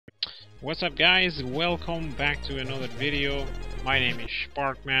What's up guys, welcome back to another video. My name is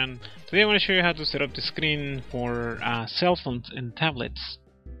Sparkman. Today I want to show you how to set up the screen for cell phones and tablets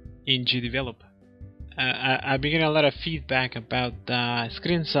in Gdevelop. I've been getting a lot of feedback about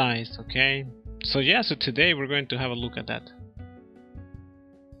screen size, okay? So today we're going to have a look at that.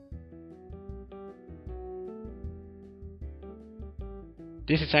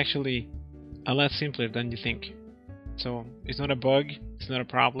 This is actually a lot simpler than you think. So it's not a bug, it's not a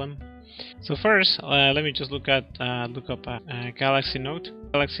problem. So first, let me just look up Galaxy Note.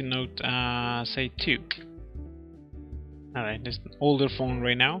 Galaxy Note, say 2. Alright, this is an older phone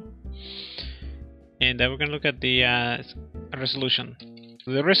right now. And we're going to look at the resolution.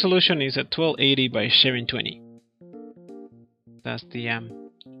 So the resolution is at 1280 by 720. That's the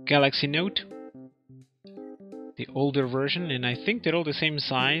Galaxy Note, the older version, and I think they're all the same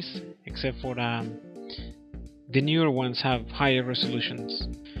size, except for the newer ones have higher resolutions.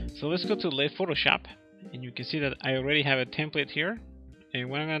 So let's go to Photoshop, and you can see that I already have a template here. And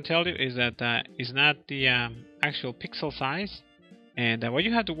what I'm going to tell you is that it's not the actual pixel size, and what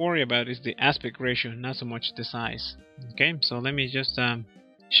you have to worry about is the aspect ratio, not so much the size. Okay, so let me just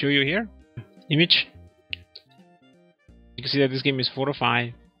show you here. Image. You can see that this game is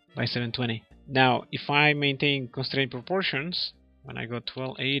 405 by 720. Now, if I maintain constraint proportions, when I go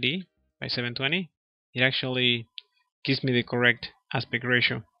 1280 by 720, it actually gives me the correct aspect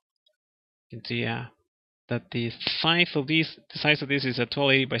ratio. You can see that the size of this is at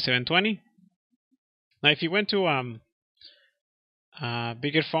 1280 by 720. Now, if you went to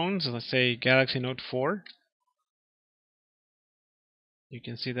bigger phones, let's say Galaxy Note 4, you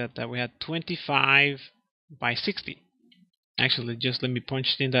can see that we had 25 by 60. Actually, just let me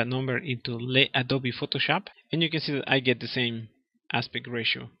punch in that number into Adobe Photoshop, and you can see that I get the same aspect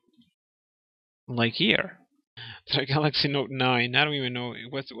ratio. Like here, the Galaxy Note 9. I don't even know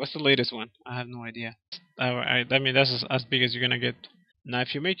what's the latest one. I have no idea. I mean, that's as big as you're gonna get. Now,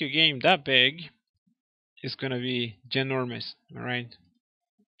 if you make your game that big, it's gonna be ginormous, all right?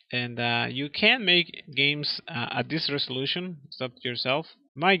 And you can make games at this resolution. It's up to yourself.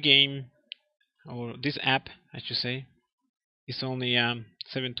 My game, or this app, I should say, is only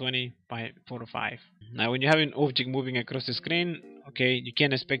 720 by 405. Now, when you have an object moving across the screen, okay, you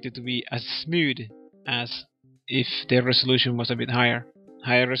can't expect it to be as smooth as if the resolution was a bit higher.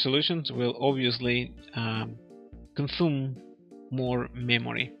 Higher resolutions will obviously consume more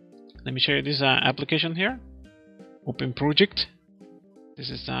memory. Let me show you this application here. Open project. This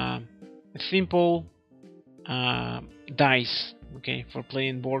is a simple dice, okay, for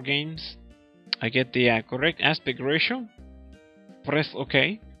playing board games. I get the correct aspect ratio. Press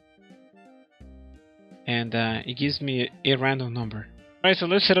OK, and it gives me a random number. Alright, so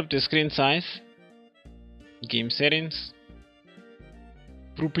let's set up the screen size. Game settings,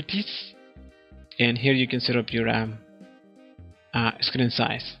 properties, and here you can set up your screen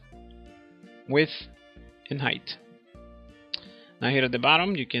size, width, and height. Now here at the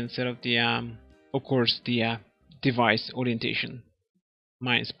bottom you can set up the of course the device orientation.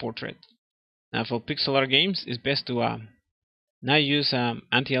 Mine is portrait. Now for pixel art games, it's best to now use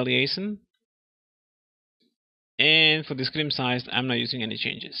anti-aliasing, and for the screen size I'm not using any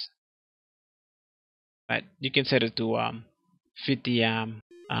changes. But you can set it to fit the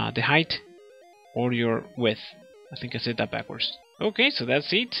height or your width. I think I said that backwards. Okay, so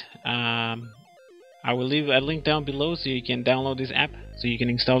that's it. I will leave a link down below so you can download this app, so you can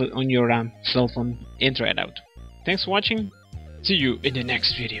install it on your cell phone and try it out. Thanks for watching. See you in the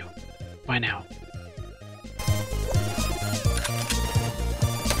next video. Bye now.